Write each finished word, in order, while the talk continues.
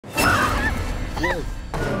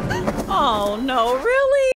Oh no,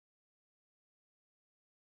 really?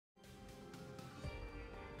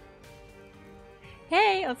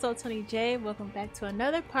 Hey, I'm SoToniJ. Welcome back to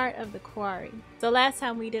another part of the Quarry. So last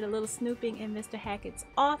time we did a little snooping in Mr. Hackett's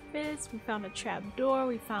office. We found a trap door,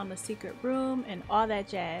 we found a secret room, and all that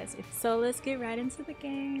jazz. So let's get right into the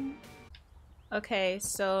game. Okay,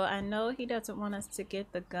 so I know he doesn't want us to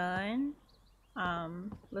get the gun.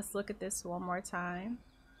 Let's look at this one more time.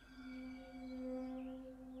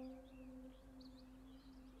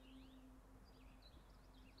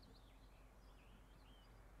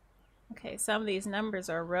 Okay, some of these numbers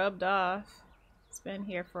are rubbed off. It's been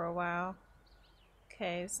here for a while.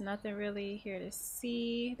 Okay, there's nothing really here to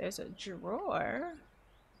see. There's a drawer.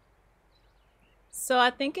 So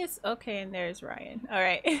I think it's okay, and there's Ryan. All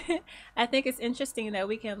right. I think it's interesting that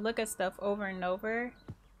we can look at stuff over and over,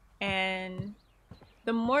 and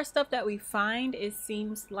the more stuff that we find, it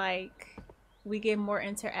seems like we get more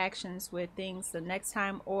interactions with things the next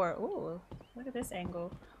time, or oh, look at this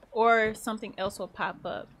angle, or something else will pop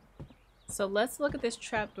up. So let's look at this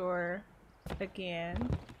trapdoor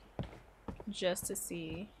again, just to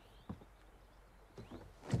see.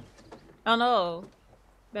 Oh no,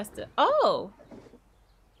 that's the, oh!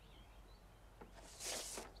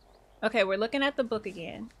 Okay, we're looking at the book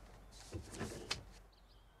again.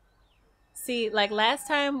 See, like last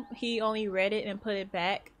time he only read it and put it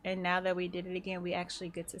back, and now that we did it again, we actually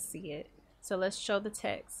get to see it. So let's show the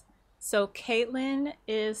text. So Caitlin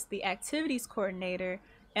is the activities coordinator.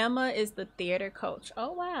 Emma is the theater coach.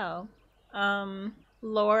 Oh wow.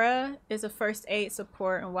 Laura is a first aid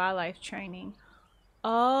support and wildlife training.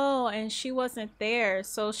 Oh, and she wasn't there,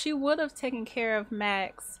 so she would have taken care of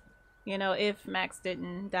Max, you know, if Max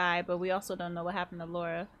didn't die, but we also don't know what happened to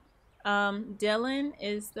Laura. Dylan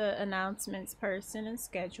is the announcements person and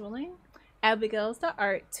scheduling. Abigail's the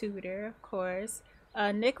art tutor, of course.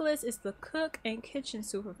 Nicholas is the cook and kitchen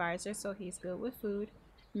supervisor, so he's good with food.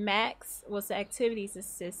 Max was the activities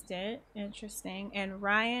assistant, interesting. And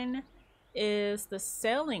Ryan is the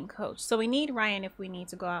sailing coach, so we need Ryan if we need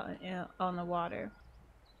to go out on the water.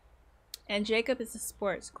 And Jacob is the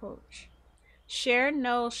sports coach. Share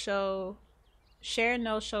no-show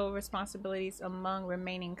responsibilities among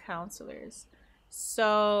remaining counselors.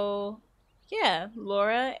 So yeah,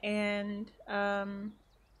 Laura and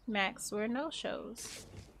Max were no-shows.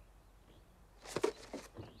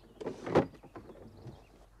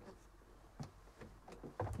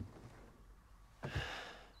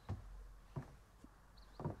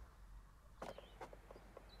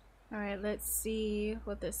 All right, let's see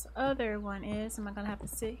what this other one is. Am I gonna have to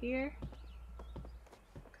sit here?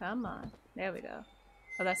 Come on, there we go.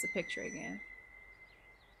 Oh, that's a picture again.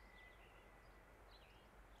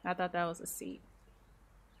 I thought that was a seat.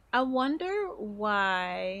 I wonder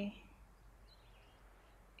why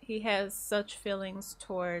he has such feelings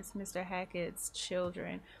towards Mr. Hackett's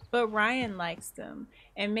children, but Ryan likes them.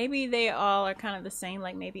 And maybe they all are kind of the same,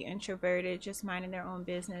 like maybe introverted, just minding their own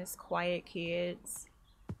business, quiet kids.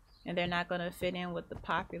 And they're not going to fit in with the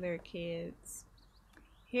popular kids.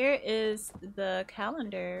 Here is the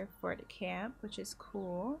calendar for the camp, which is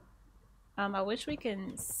cool. I wish we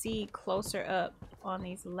can see closer up on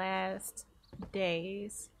these last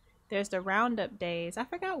days. There's the roundup days. I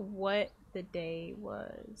forgot what the day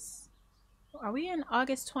was. Are we in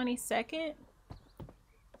August 22nd?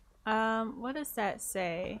 What does that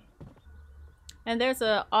say? And there's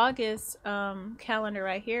a August calendar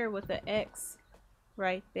right here with the X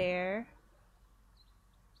right there.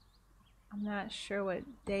 I'm not sure what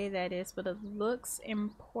day that is, but it looks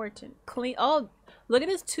important. Clean. Oh, look at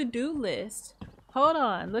his to-do list. Hold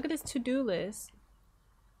on, look at his to-do list.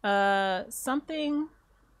 Something,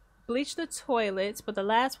 bleach the toilets, but the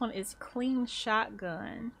last one is clean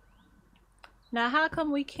shotgun. Now how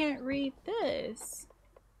come we can't read this?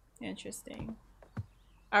 Interesting.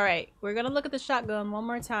 All right, we're gonna look at the shotgun one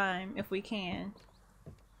more time if we can.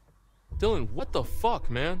 Dylan, what the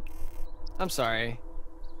fuck, man? I'm sorry.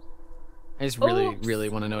 I just really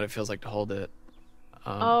want to know what it feels like to hold it.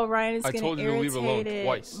 Oh, Ryan is getting I told you to leave it alone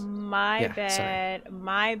twice. My bad. Sorry.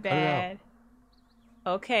 My bad.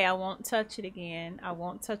 Okay, I won't touch it again. I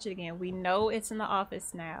won't touch it again. We know it's in the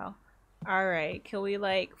office now. All right, can we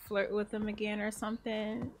like flirt with him again or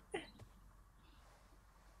something?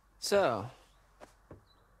 So,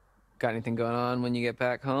 got anything going on when you get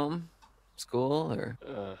back home? School or?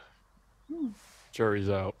 Jury's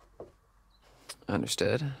out.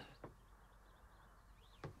 Understood.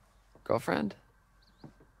 Girlfriend?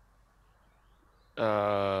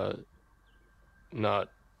 Not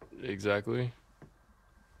exactly.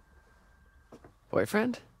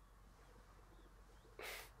 Boyfriend?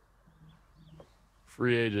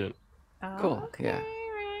 free agent. Cool, Okay, yeah.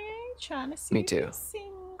 right. Trying to see Me if too. you're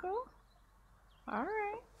single. All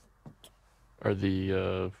right. Are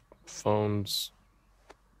the phones?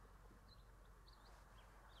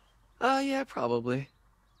 Yeah, probably.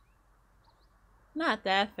 Not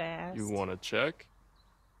that fast. You want to check?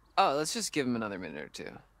 Oh, let's just give him another minute or two.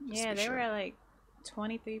 Just to Yeah, be they sure. were at like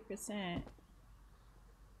 23%.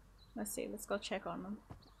 Let's see. Let's go check on them.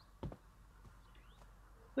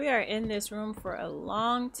 We are in this room for a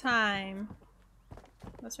long time.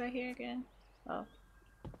 What's right here again? Oh.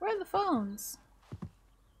 Where are the phones?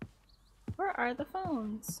 Where are the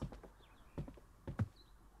phones?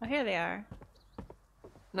 Oh, here they are.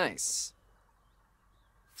 Nice.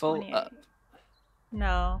 Full 28. up.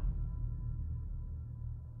 No.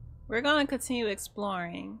 We're gonna continue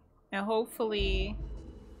exploring. And hopefully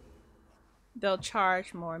they'll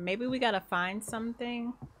charge more. Maybe we gotta find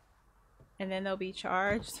something and then they'll be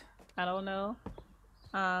charged. I don't know.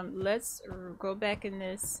 Let's go back in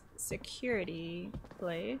this security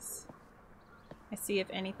place and see if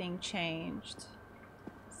anything changed.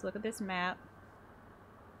 Let's look at this map.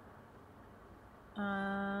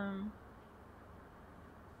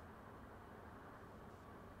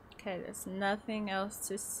 Okay, there's nothing else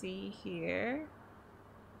to see here.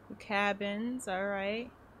 The cabins, alright.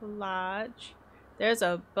 The lodge. There's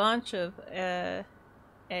a bunch of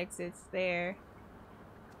exits there.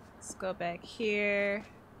 Let's go back here.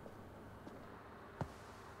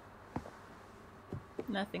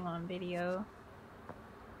 Nothing on video.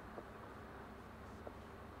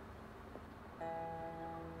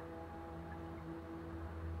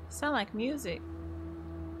 Sound like music.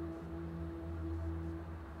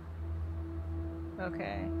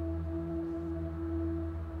 Okay.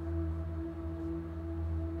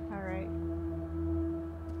 Alright.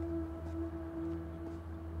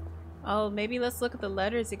 Oh, maybe let's look at the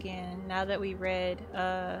letters again now that we read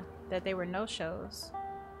that they were no-shows.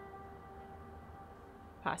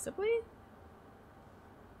 Possibly?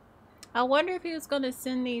 I wonder if he was gonna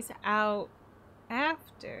send these out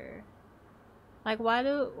after. Like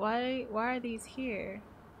why are these here?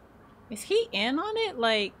 Is he in on it?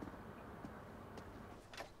 Like,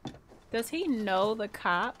 does he know the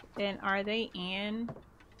cop and are they in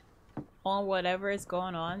on whatever is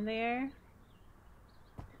going on there?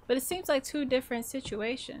 But it seems like two different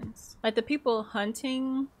situations. Like the people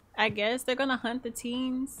hunting, I guess they're gonna hunt the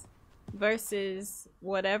teens versus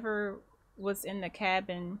whatever was in the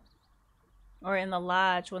cabin or in the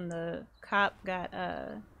lodge when the cop got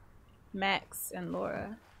Max and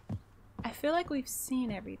Laura. I feel like we've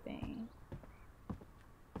seen everything.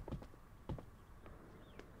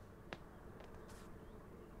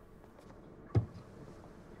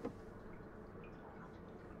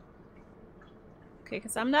 Okay,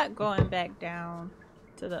 because I'm not going back down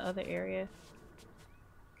to the other area.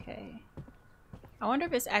 Okay. I wonder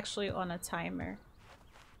if it's actually on a timer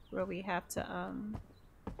where we have to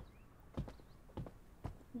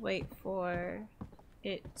wait for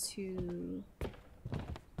it to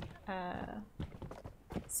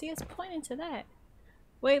see, it's pointing to that.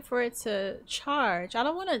 Wait for it to charge. I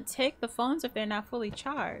don't want to take the phones if they're not fully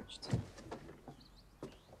charged.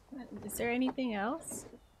 Is there anything else?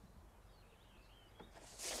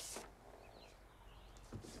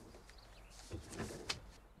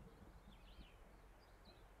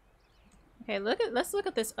 Okay, let's look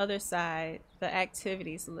at this other side, the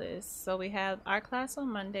activities list. So we have art class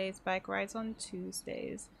on Mondays, bike rides on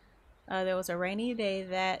Tuesdays. There was a rainy day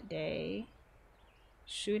that day.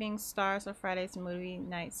 Shooting stars on Fridays, movie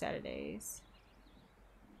night Saturdays.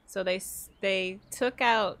 So they took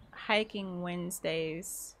out hiking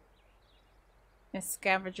Wednesdays and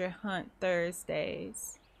scavenger hunt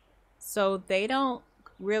Thursdays. So they don't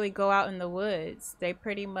really go out in the woods. They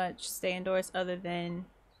pretty much stay indoors other than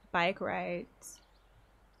bike rides.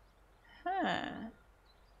 Huh.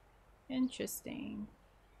 Interesting.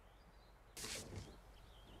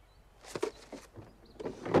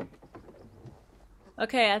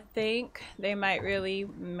 Okay, I think they might really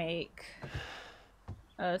make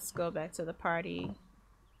us go back to the party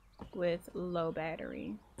with low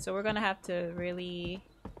battery. So we're gonna have to really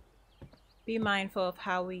be mindful of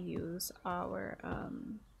how we use our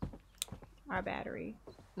battery.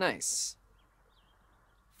 Nice.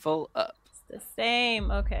 Full up. It's the same.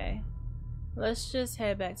 Okay. Let's just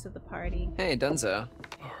head back to the party. Hey, Dunzo.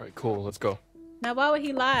 Alright, cool, let's go. Now, why would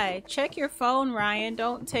he lie? Check your phone, Ryan.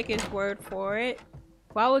 Don't take his word for it.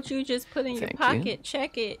 Why would you just put in your pocket?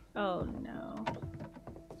 Check it. Oh, no.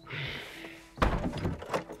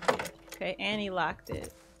 Okay, and he locked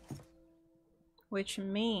it. Which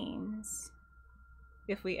means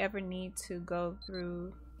if we ever need to go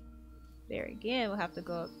through There again, we'll have to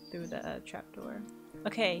go up through the trapdoor.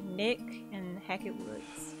 Okay, Nick and Hackett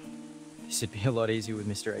Woods. This would be a lot easier with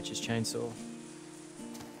Mr. H's chainsaw.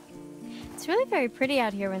 It's really very pretty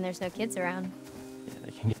out here when there's no kids around. Yeah,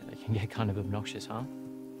 they can get kind of obnoxious, huh?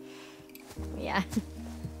 Yeah.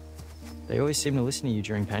 They always seem to listen to you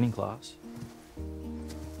during painting class.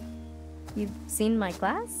 You've seen my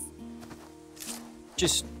class?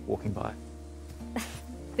 Just walking by.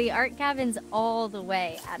 The art cabin's all the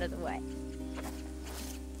way out of the way.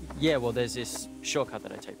 Yeah, well, there's this shortcut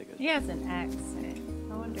that I take that goes. He has an accent.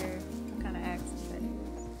 I wonder what kind of accent that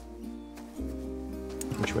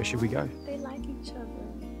is. Which way should we go? They like each other.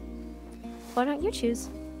 Why don't you choose?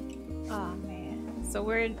 Oh man. So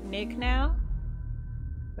we're Nick now?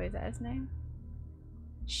 What is that his name?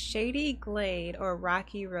 Shady Glade or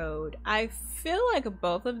Rocky Road. I feel like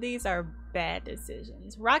both of these are bad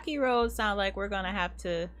decisions. Rocky Road sounds like we're gonna have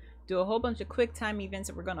to do a whole bunch of quick time events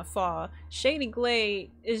and we're gonna fall. Shady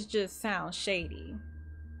Glade is just sounds shady.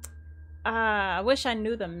 I wish I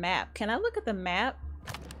knew the map. Can I look at the map?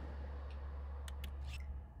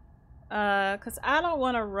 Cause I don't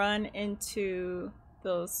want to run into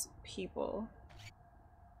those people.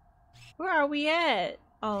 Where are we at?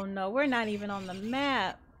 Oh no, we're not even on the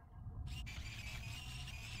map.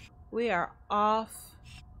 We are off.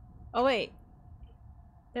 Oh wait.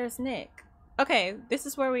 There's Nick. Okay, this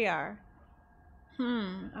is where we are.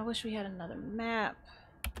 I wish we had another map.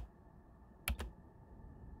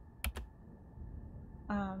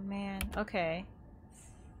 Oh man, okay.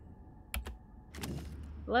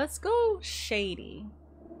 Let's go shady.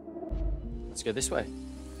 Let's go this way.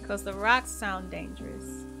 Because the rocks sound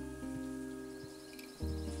dangerous.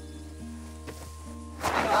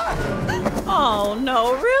 Oh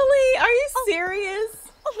no, really? Are you serious?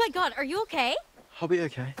 Oh my god, are you okay? I'll be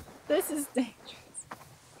okay. This is dangerous.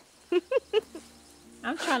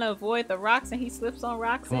 I'm trying to avoid the rocks and he slips on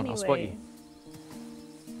rocks Come on, anyway. I'll spot you.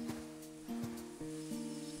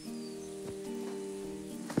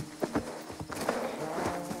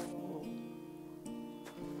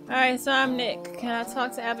 Alright, so I'm Nick. Can I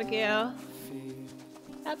talk to Abigail?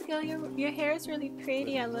 Abigail, your hair is really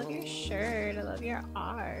pretty. I love your shirt. I love your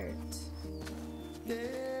art.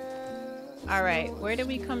 Alright, where did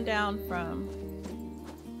we come down from?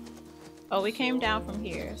 Oh, we came down from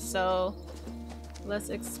here. So, let's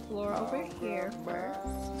explore over here first.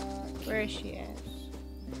 Where is she at?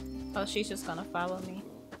 Oh, she's just gonna follow me.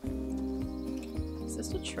 Is this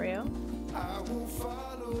the trail?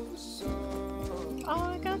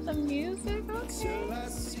 Oh, I got the music, okay.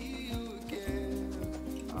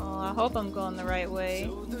 Oh, I hope I'm going the right way.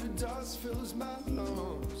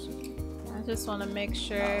 I just want to make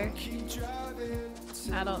sure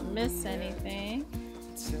I don't miss anything.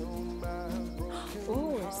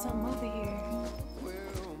 Ooh, there's something over here.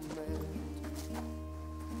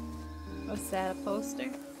 What's that, a poster?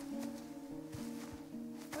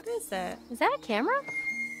 What is that? Is that a camera? I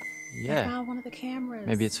Yeah. found one of the cameras.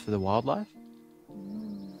 Maybe it's for the wildlife?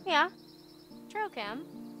 Yeah. Trail cam.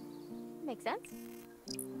 Makes sense.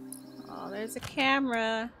 Oh, there's a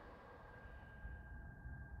camera.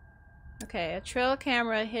 Okay, a trail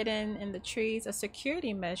camera hidden in the trees. A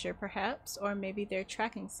security measure, perhaps? Or maybe they're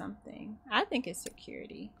tracking something. I think it's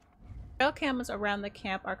security. Trail cameras around the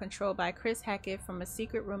camp are controlled by Chris Hackett from a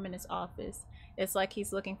secret room in his office. It's like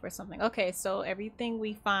he's looking for something. Okay, so everything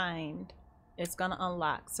we find is gonna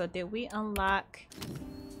unlock. So did we unlock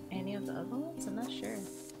any of the other ones? I'm not sure.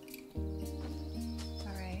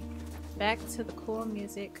 Alright, back to the cool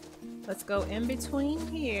music. Let's go in between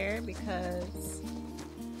here because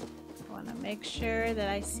I want to make sure that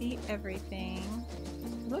I see everything.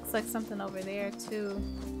 It looks like something over there too.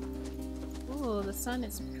 Ooh, the sun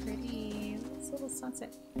is pretty. This little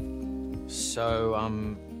sunset. So,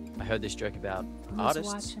 I heard this joke about Who's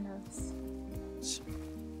artists. watching us? It's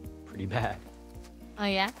pretty bad. Oh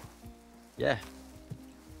yeah? Yeah.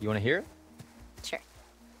 You want to hear it? Sure.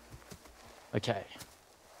 Okay.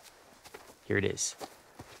 Here it is.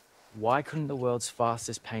 Why couldn't the world's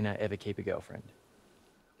fastest painter ever keep a girlfriend?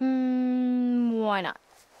 Why not?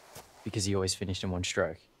 Because he always finished in one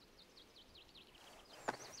stroke.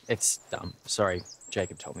 It's dumb. Sorry,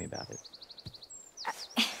 Jacob told me about it.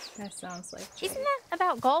 That sounds like Isn't that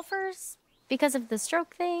about golfers? Because of the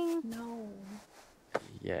stroke thing? no.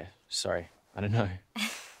 Yeah, sorry. I don't know.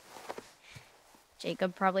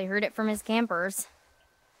 Jacob probably heard it from his campers.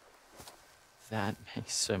 That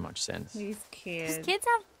makes so much sense. These kids. These kids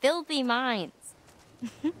have filthy minds.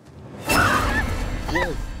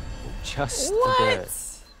 Whoa. Just a bird. What?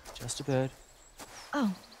 Just a bird.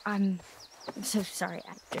 Oh, I'm so sorry.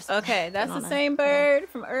 I just Okay, that's been the on same bird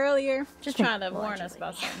from earlier. Just Well, trying to warn us allegedly.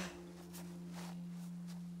 about something.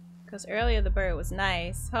 Because earlier the bird was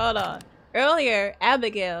nice. Hold on. Earlier,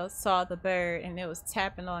 Abigail saw the bird and it was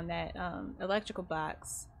tapping on that electrical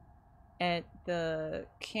box at the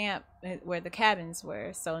camp where the cabins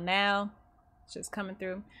were. So now it's just coming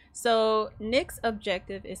through. So Nick's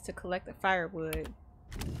objective is to collect the firewood.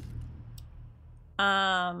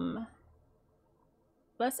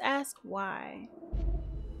 Let's ask why.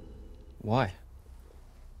 Why?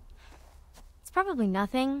 It's probably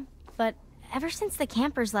nothing, but ever since the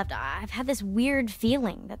campers left, I've had this weird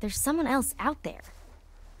feeling that there's someone else out there.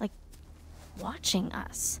 Like, watching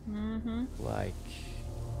us. Mm-hmm. Like,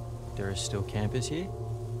 there are still campers here?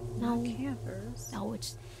 No. Campers. No,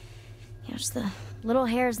 it's, just the little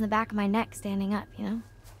hairs in the back of my neck standing up, you know?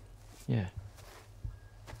 Yeah.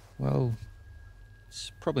 Well,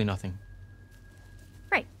 it's probably nothing.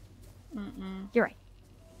 Right. Mm-mm. You're right.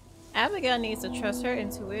 Abigail needs to trust her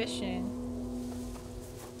intuition.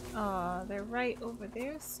 Oh, they're right over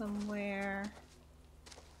there somewhere.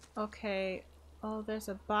 Okay. Oh, there's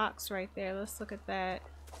a box right there. Let's look at that.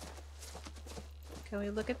 Can we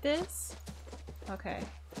look at this? Okay.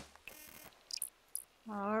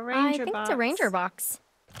 Oh, a ranger I think box. it's a ranger box.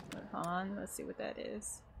 Hold on, let's see what that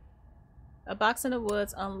is. A box in the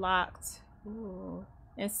woods unlocked. Ooh.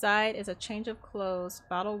 Inside is a change of clothes,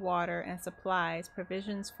 bottled water, and supplies.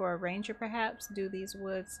 Provisions for a ranger, perhaps? Do these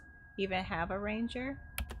woods even have a ranger?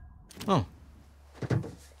 Oh.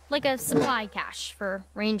 Like a supply cache for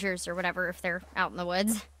rangers or whatever if they're out in the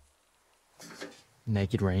woods.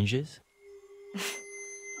 Naked rangers?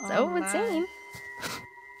 So it would seem.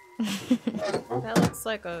 That looks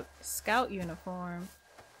like a scout uniform.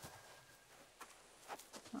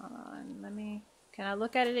 Hold on, let me... Can I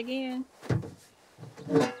look at it again?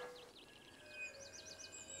 Okay,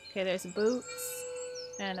 there's boots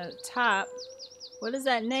and a top. What does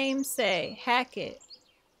that name say? Hackett.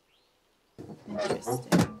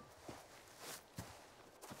 Interesting.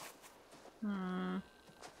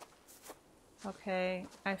 Okay,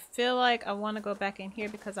 I feel like I want to go back in here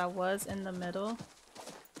because I was in the middle.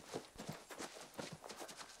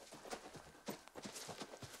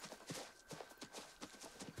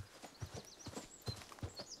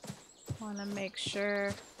 Want to make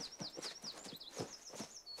sure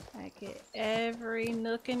I get every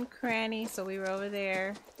nook and cranny. So we were over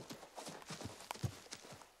there.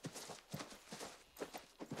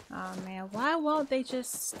 Oh man, why won't they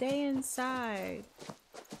just stay inside?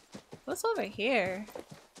 What's over here?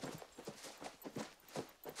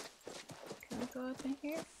 Can we go up in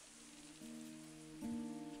here?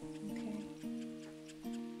 Okay.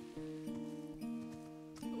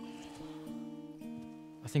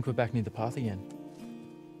 I think we're back near the path again.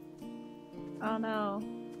 Oh no.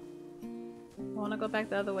 I want to go back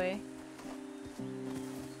the other way.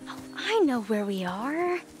 Oh, I know where we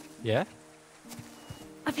are. Yeah?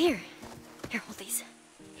 Up here. Here, hold these.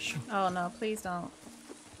 Sure. Oh no, please don't.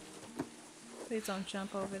 Please don't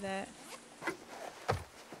jump over that.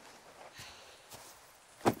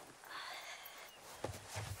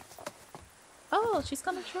 Oh, she's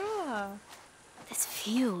gonna draw. This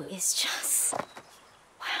view is just... wow.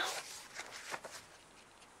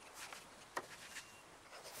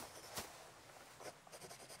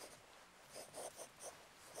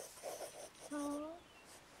 Oh.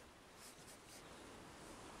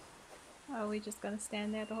 Are we just gonna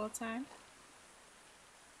stand there the whole time?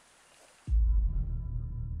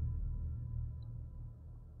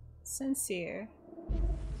 Sincere.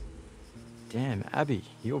 Damn, Abby,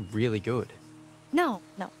 you're really good. No,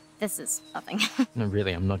 this is nothing. No,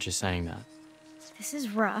 really, I'm not just saying that. This is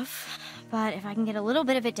rough, but if I can get a little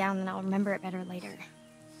bit of it down, then I'll remember it better later.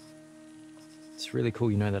 It's really cool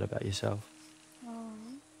you know that about yourself.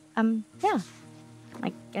 Yeah.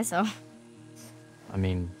 I guess so. I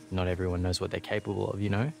mean, not everyone knows what they're capable of, you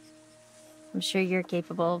know? I'm sure you're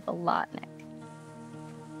capable of a lot, Nick.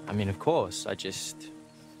 I mean, of course, I just...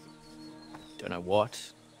 don't know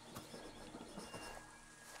what.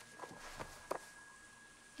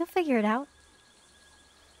 You'll figure it out.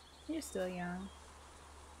 You're still young.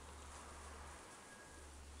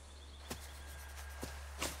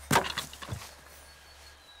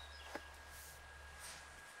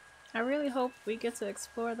 I really hope we get to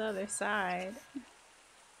explore the other side.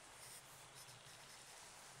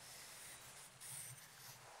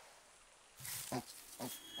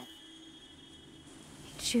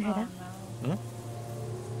 Did you hear that? Huh?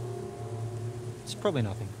 It's probably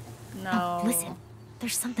nothing. No. Oh, listen.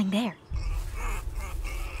 There's something there.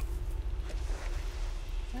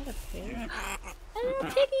 Is that a pig? A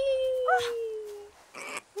piggy!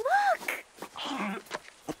 Look!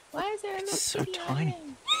 Why is there a little It's so piggy on tiny. it?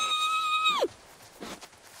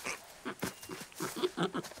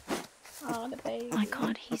 Oh, the baby. Oh my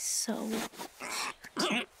god, he's so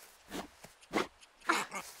cute.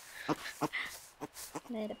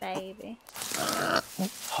 Little baby.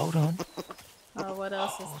 Hold on. Oh, what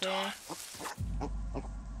else is there?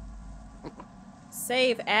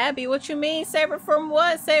 Save Abby? What you mean? Save her from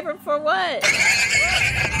what? Save her for what?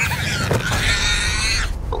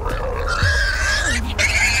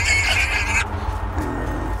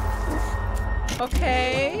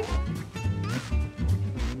 Okay.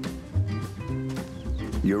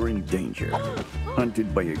 You're in danger.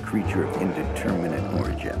 Hunted by a creature of indeterminate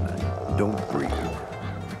origin. Don't breathe.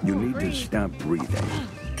 You need to stop breathing.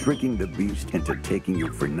 Tricking the beast into taking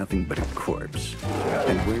you for nothing but a corpse.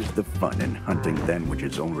 And where's the fun in hunting that which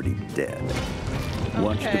is already dead?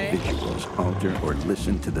 Watch the visuals alter or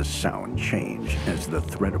listen to the sound change as the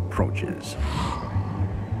threat approaches.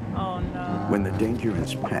 Oh no. When the danger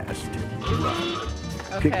is past, run.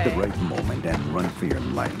 Pick the right moment and run for your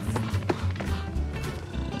life.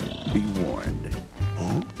 Be warned.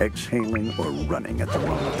 Exhaling or running at the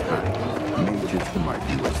wrong time may just mark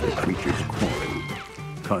you as the creature's quarry,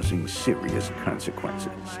 causing serious consequences.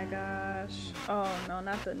 Oh my gosh. Oh no,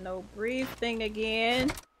 not the no breathe thing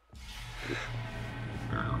again.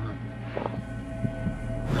 Oh my gosh.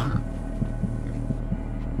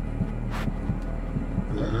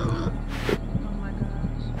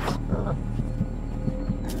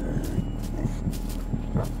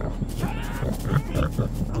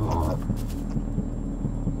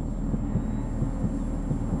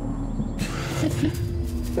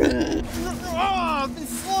 Oh, the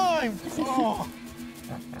slime! Oh.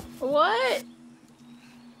 What?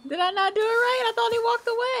 Did I not do it right? I thought he walked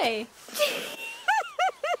away.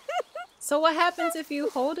 So what happens if you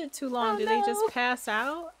hold it too long? Do they just pass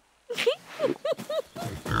out?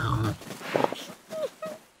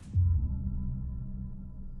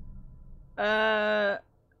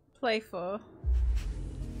 Playful.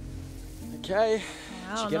 Okay. I Did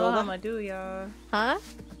you don't get know all how I'm that? gonna do, y'all. Huh?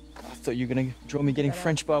 I thought you were gonna draw me getting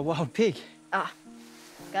French by a wild pig. Ah,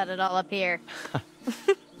 got it all up here.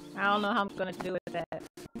 I don't know how I'm gonna do with that.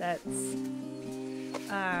 That's...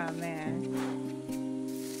 Ah, man.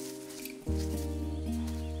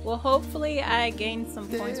 Well, hopefully I gained some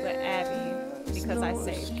points with Abby because I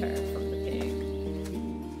saved her from the pig.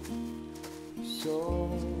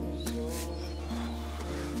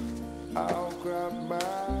 I'll grab my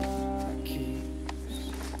keys.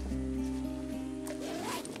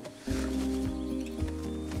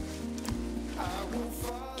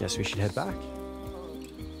 Guess we should head back.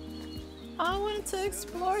 I wanted to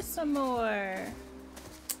explore some more.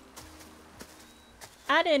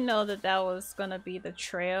 I didn't know that that was gonna be the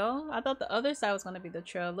trail. I thought the other side was gonna be the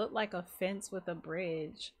trail. It looked like a fence with a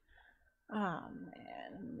bridge. Oh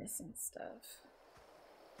man, I'm missing stuff.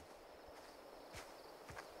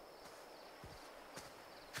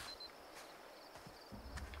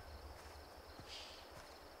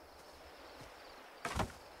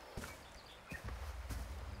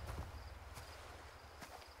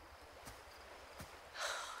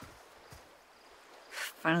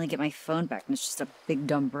 Finally get my phone back and it's just a big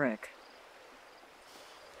dumb brick.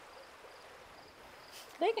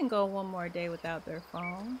 They can go one more day without their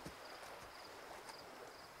phone.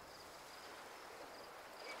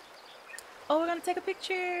 Oh, we're gonna take a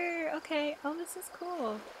picture! Okay, oh this is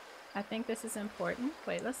cool. I think this is important.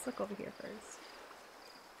 Wait, let's look over here first.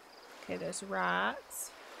 Okay, there's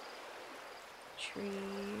rocks,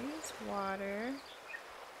 trees, water.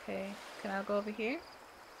 Okay, can I go over here?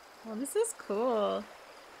 Well, this is cool.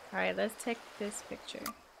 Alright, let's take this picture.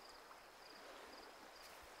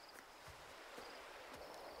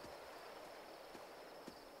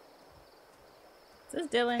 Is this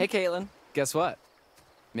Dylan? Hey, Caitlin. Guess what?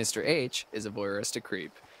 Mr. H is a voyeuristic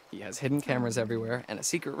creep. He has hidden cameras everywhere and a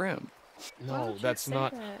secret room. Why No, don't you that's say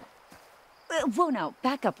not. that? Whoa, now,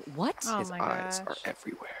 back up. What? Oh His my eyes gosh. are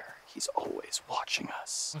everywhere. He's always watching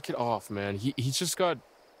us. Knock it off, man. He's just got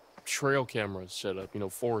trail cameras set up, you know,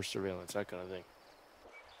 forest surveillance, that kind of thing.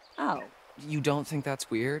 Oh. You don't think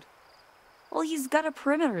that's weird? Well, he's got a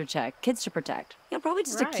perimeter to check, kids to protect. You know, probably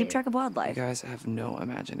just to keep Right. track of You wildlife. guys have no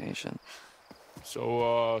imagination.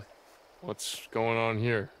 So, what's going on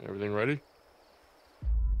here? Everything ready?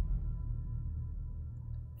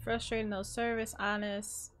 Frustrating, no service,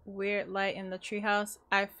 honest, weird light in the treehouse.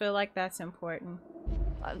 I feel like that's important.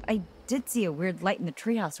 I did see a weird light in the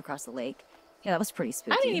treehouse across the lake. Yeah, that was pretty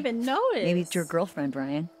spooky. I didn't even notice. Maybe it's your girlfriend,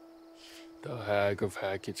 Brian. The Hag of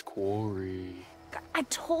Hackett's Quarry. I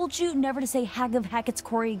told you never to say Hag of Hackett's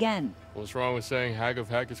Quarry again. What's wrong with saying Hag of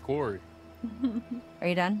Hackett's Quarry? Are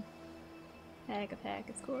you done? Hag of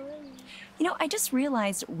Hackett's Quarry. You know, I just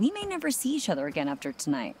realized we may never see each other again after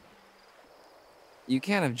tonight. You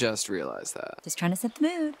can't have just realized that. Just trying to set the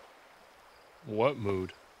mood. What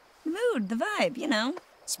mood? The mood, the vibe, you know.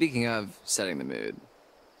 Speaking of setting the mood,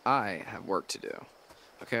 I have work to do.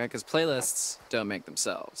 Okay? Because playlists don't make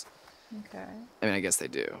themselves. Okay. I mean, I guess they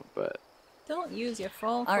do, but... Don't use your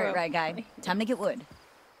phone All for right, right, guy. Time to get wood.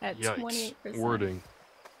 at Yikes. 28%. Wording.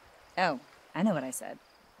 Oh, I know what I said.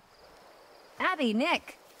 Abby,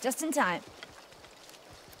 Nick, just in time.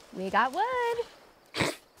 We got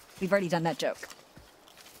wood. We've already done that joke.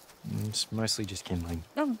 It's mostly just kindling.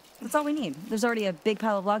 Oh, that's all we need. There's already a big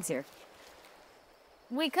pile of logs here.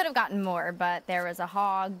 We could have gotten more, but there was a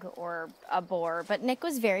hog or a boar. But Nick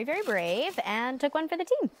was very, very brave and took one for the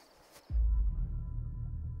team.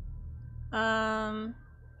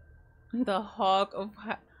 The hog of...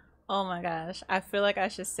 Oh my gosh. I feel like I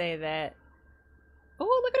should say that.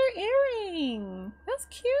 Oh, look at her earring. That's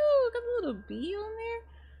cute. Got a little bee on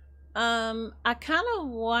there. I kind of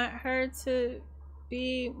want her to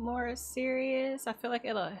be more serious. I feel like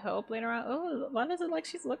it'll help later on. Oh, why does it look like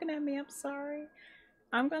she's looking at me? I'm sorry.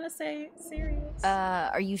 I'm gonna say serious.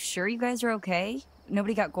 Are you sure you guys are okay?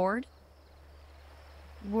 Nobody got gored?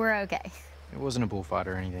 We're okay. It wasn't a bullfight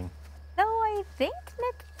or anything. Though I think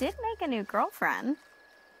Nick did make a new girlfriend.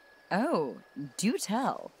 Oh, do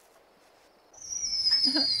tell.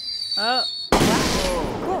 Oh,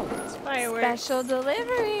 Whoa. it's fireworks. Special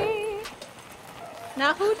delivery.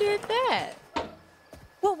 Now who did that?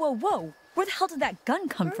 Whoa, whoa, whoa. Where the hell did that gun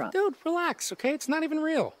come from? Dude, relax, okay? It's not even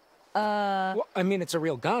real. Well, I mean, it's a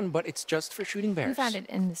real gun, but it's just for shooting bears. We found it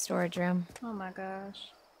in the storage room. Oh my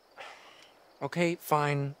gosh. Okay,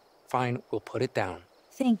 fine. Fine, we'll put it down.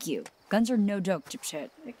 Thank you. Guns are no joke, dipshit.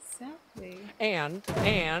 Exactly.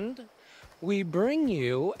 And we bring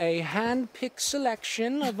you a hand-picked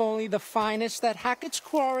selection of only the finest that Hackett's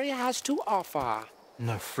Quarry has to offer.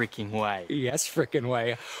 No freaking way. Yes, frickin'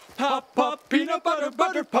 way. Pop, pop, peanut butter,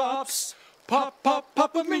 butter pops. Pop, pop,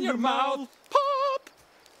 pop 'em in your mouth. Pop!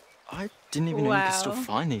 I didn't even know you could still Wow.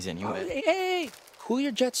 find these anywhere. Hey, cool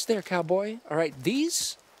your jets there, cowboy. All right,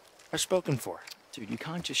 these are spoken for. Dude, you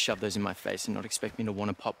can't just shove those in my face and not expect me to want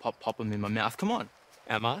to pop them in my mouth. Come on.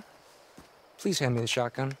 Emma, please hand me the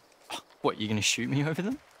shotgun. What, you're gonna shoot me over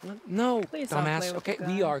them? No, Please don't play dumbass. with Okay, the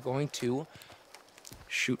we gun. are going to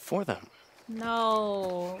shoot for them.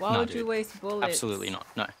 No. Why No, would dude. you waste bullets? Absolutely not.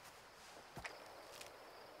 No.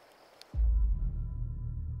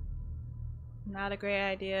 Not a great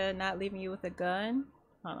idea. Not leaving you with a gun.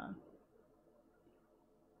 Hold on.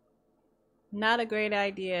 Not a great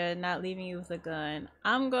idea. Not leaving you with a gun.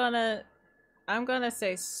 I'm gonna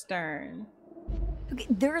say stern. Okay,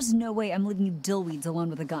 there is no way I'm leaving you dillweeds alone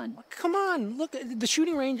with a gun. Come on, look, the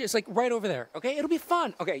shooting range is like right over there, okay? It'll be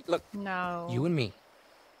fun. Okay, look, No. you and me,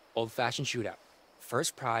 old-fashioned shootout.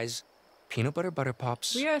 First prize, peanut butter butter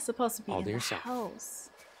pops. We are supposed to be All in to the yourself. house.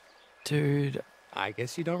 Dude, I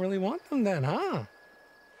guess you don't really want them then, huh?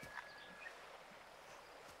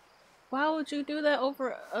 Why would you do that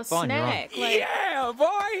over a Fine, you're on. snack? Like, Yeah,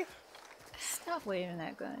 boy! stop waving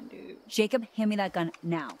that gun, dude. Jacob, hand me that gun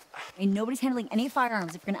now. And nobody's handling any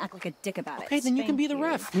firearms if you're gonna act like a dick about Okay, it. then you can be the Thank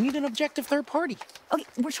you. ref. We need an objective third party. Okay,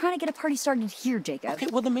 we're trying to get a party started here, Jacob. Okay,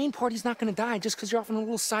 well, the main party's not gonna die just because you're off on a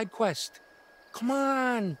little side quest. Come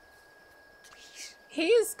on.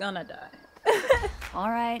 He's gonna die. All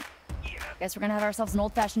right. Guess we're gonna have ourselves an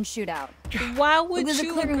old-fashioned shootout. Why would There's a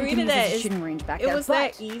you clearing we agree can to use as that? a Is- shooting range back it there. was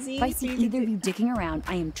but that easy If I for see you to either of do- you dicking around,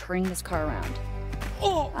 I am turning this car around.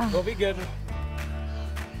 Oh, we'll be good.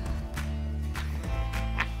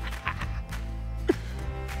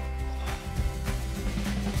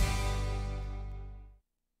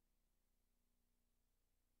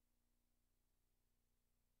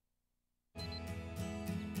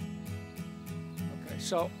 Okay,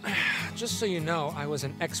 so just so you know, I was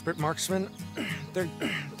an expert marksman,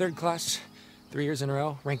 third class, 3 years in a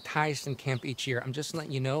row, ranked highest in camp each year. I'm just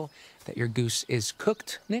letting you know that your goose is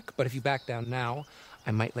cooked, Nick, but if you back down now,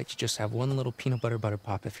 I might let you just have one little peanut butter butter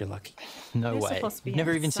pop if you're lucky. no They're way. supposed to be You've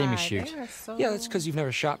never even seen me inside. shoot. They are so- Yeah, that's because you've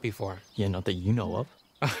never shot before. Yeah, not that you know of.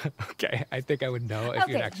 Okay, I think I would know if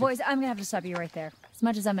you'd Okay, actually... boys, I'm gonna have to stop you right there. As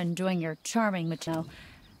much as I'm enjoying your charming Michelle,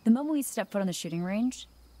 the moment we step foot on the shooting range,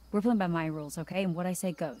 we're playing by my rules, okay? And what I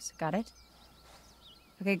say goes. Got it?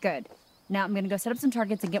 Okay, good. Now I'm gonna go set up some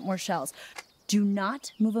targets and get more shells. Do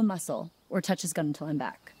not move a muscle or touch his gun until I'm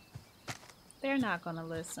back. They're not gonna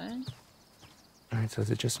listen. All right, so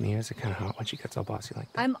is it just me or is it kind of hot when she gets all bossy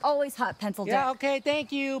like that? I'm always hot, pencil dick. Yeah, okay,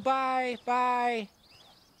 thank you. Bye, bye.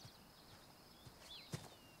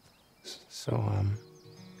 So,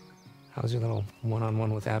 how's your little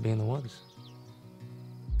one-on-one with Abby in the woods?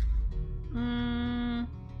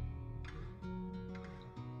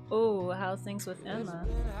 Oh, how's things with Emma?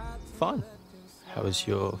 Fun. How was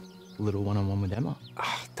your little one-on-one with Emma?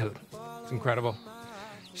 Oh, dude, it's incredible.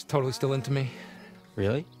 She's totally still into me.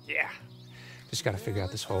 Really? Yeah. Just gotta figure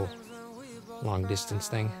out this whole long-distance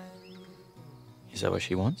thing. Is that what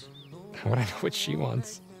she wants? How would I know what she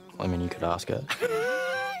wants? Well, I mean, you could ask her.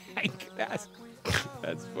 I could ask.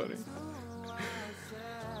 That's funny.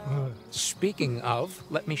 Speaking of,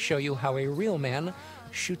 let me show you how a real man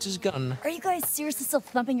shoots his gun. Are you guys seriously still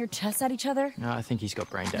thumping your chests at each other? No, I think he's got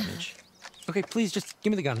brain damage. Okay, please just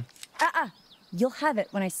give me the gun. You'll have it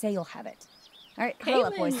when I say you'll have it. All right, huddle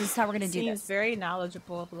up, boys. This is how we're gonna do Seems this. very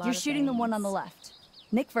knowledgeable of a lot You're of shooting the one things. on the left.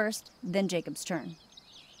 Nick first, then Jacob's turn.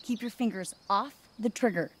 Keep your fingers off the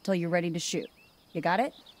trigger till you're ready to shoot. You got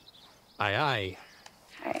it? Aye, aye.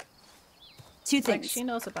 All right. Two Like things. she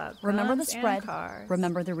knows about Remember the guns and spread. cars.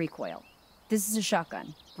 Remember the recoil. This is a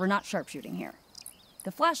shotgun. We're not sharpshooting here.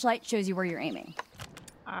 The flashlight shows you where you're aiming.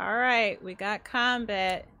 All right, we got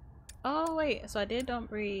combat. Oh wait, so I did Don't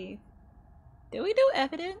Breathe. Did we do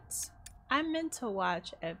evidence? I meant to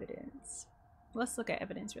watch evidence. Let's look at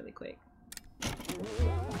evidence really quick.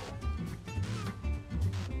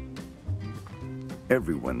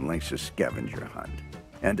 Everyone likes a scavenger hunt.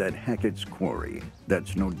 And at Hackett's Quarry,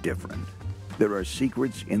 that's no different. There are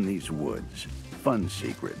secrets in these woods, fun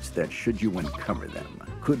secrets that, should you uncover them,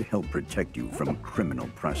 could help protect you from criminal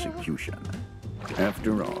prosecution.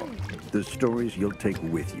 After all, the stories you'll take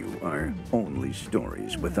with you are only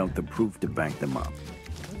stories without the proof to back them up.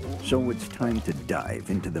 So it's time to dive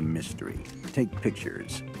into the mystery, take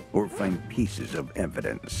pictures, or find pieces of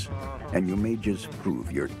evidence, and you may just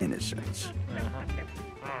prove your innocence.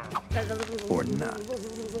 Or not.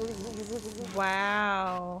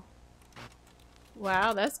 Wow.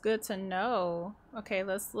 Wow, that's good to know. Okay,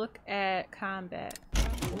 let's look at combat.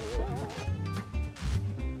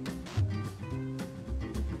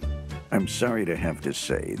 I'm sorry to have to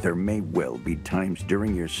say, there may well be times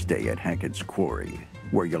during your stay at Hackett's Quarry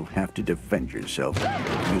where you'll have to defend yourself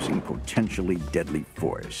using potentially deadly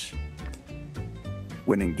force.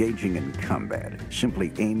 When engaging in combat,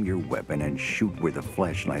 simply aim your weapon and shoot where the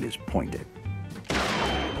flashlight is pointed.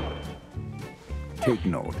 Take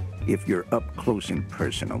note, if you're up close and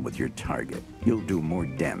personal with your target, you'll do more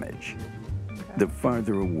damage. The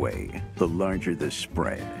farther away, the larger the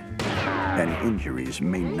spread, and injuries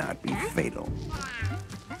may not be fatal.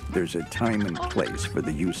 There's a time and place for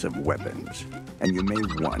the use of weapons, and you may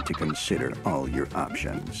want to consider all your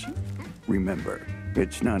options. Remember,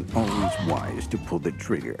 it's not always wise to pull the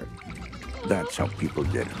trigger. That's how people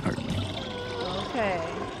get hurt. Okay.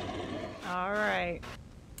 All right.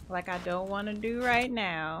 Like I don't want to do right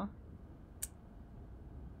now.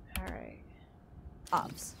 All right.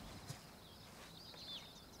 Obs.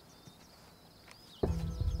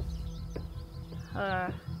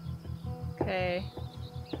 Okay.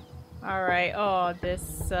 All right. Oh, this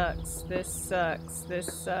sucks. This sucks. This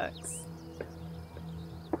sucks.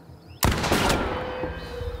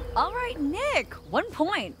 All right, Nick, 1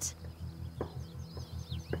 point.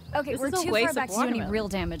 Okay, This we're is a too waste far of back to do any watermelon. real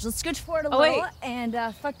damage. Let's scooch forward a Oh, little wait. and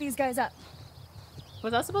fuck these guys up.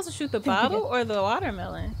 Was I supposed to shoot the bottle or the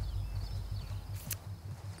watermelon?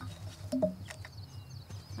 All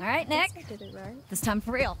right, Nick. I did it right. This time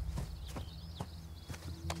for real.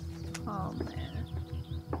 Oh man.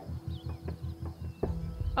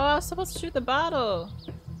 Oh, I was supposed to shoot the bottle.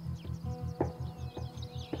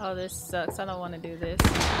 Oh, this sucks. I don't want to do this.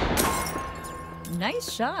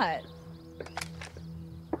 Nice shot.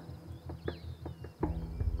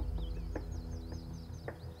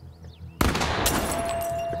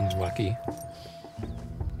 Lucky.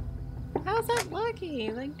 How's that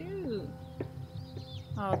lucky? Like, dude.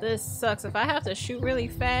 Oh, this sucks. If I have to shoot really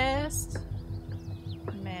fast.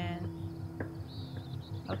 Man.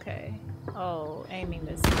 Okay. Oh, aiming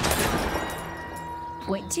this.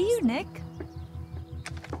 Point to you, Nick.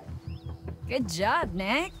 Good job,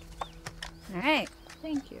 Nick. All right,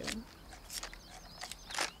 Thank you.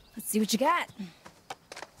 let's see what you got.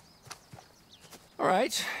 All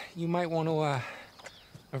right, you might want to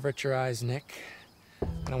avert your eyes, Nick.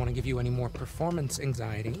 I don't want to give you any more performance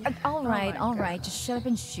anxiety. All right, my all right. Just shut up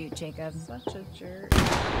and shoot, Jacob. Such a jerk.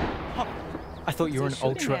 I thought you were an What's he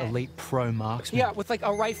shooting ultra at? elite pro marksman. Yeah, with like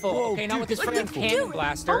a rifle, Whoa, okay? Not with dude, this what freaking the- cannon dude,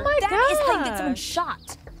 blaster. Oh my That is how you get God. someone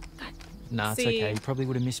shot. Nah, it's See? okay. You probably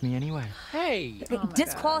would have missed me anyway. Hey! Oh my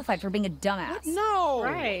Disqualified for being a dumbass. No!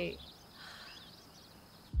 Right.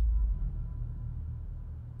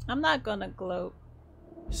 I'm not gonna gloat.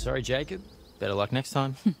 Sorry, Jacob. Better luck next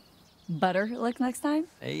time. Butter luck next time.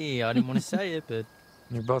 Hey, I didn't want to say it, but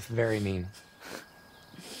You're both very mean.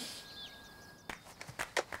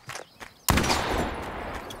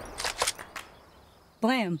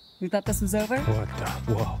 Blam. You thought this was over? What the?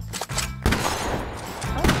 Whoa.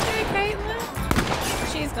 Okay,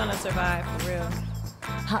 Caitlin. She's gonna survive for real.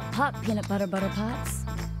 Pop, pop, peanut butter, butter pops.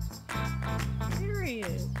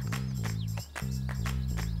 Period.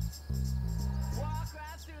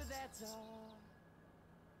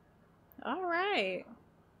 All right.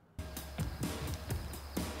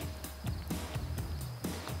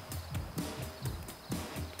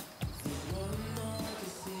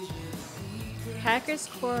 Hackett's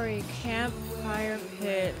Quarry, campfire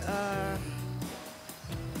pit.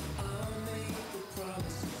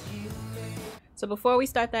 So before we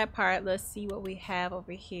start that part, let's see what we have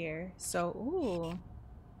over here. So, ooh.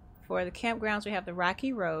 For the campgrounds, we have the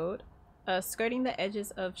Rocky Road. Skirting the edges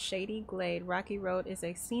of Shady Glade, Rocky Road is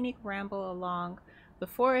a scenic ramble along the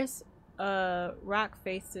forest rock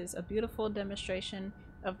faces, a beautiful demonstration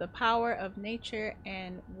of the power of nature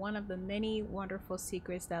and one of the many wonderful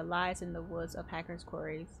secrets that lies in the woods of Hackett's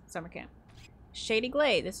Quarry summer camp. Shady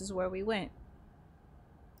Glade, this is where we went.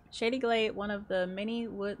 Shady Glade, one of the many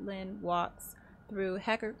woodland walks through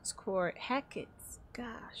Hackett's Quarry. Hackett's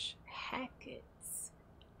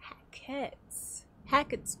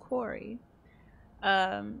Quarry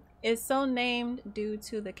is so named due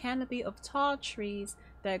to the canopy of tall trees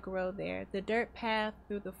that grow there. The dirt path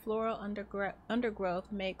through the floral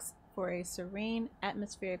undergrowth makes for a serene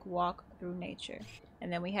atmospheric walk through nature.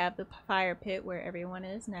 And then we have the fire pit where everyone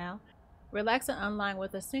is now. Relax and unwind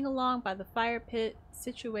with a sing-along by the fire pit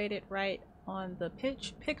situated right on the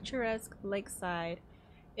picturesque lakeside.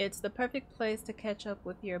 It's the perfect place to catch up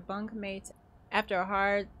with your bunkmates after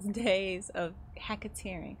hard days of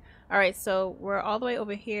hacketeering. Alright, so we're all the way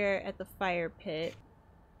over here at the fire pit.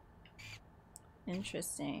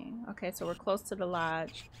 Interesting. Okay, so we're close to the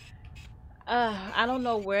lodge. I don't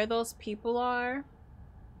know where those people are,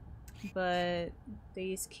 but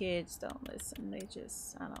these kids don't listen. They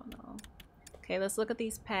just, I don't know. Okay, let's look at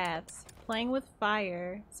these paths. Playing with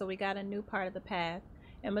fire. So we got a new part of the path.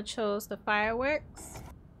 Emma chose the fireworks.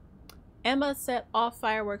 Emma set off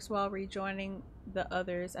fireworks while rejoining the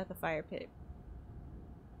others at the fire pit.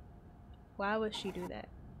 Why would she do that?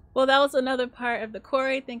 Well, that was another part of the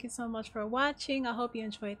Quarry. Thank you so much for watching. I hope you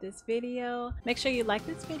enjoyed this video. Make sure you like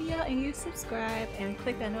this video and you subscribe and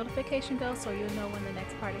click that notification bell so you'll know when the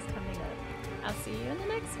next part is coming up. I'll see you in the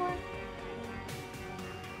next one.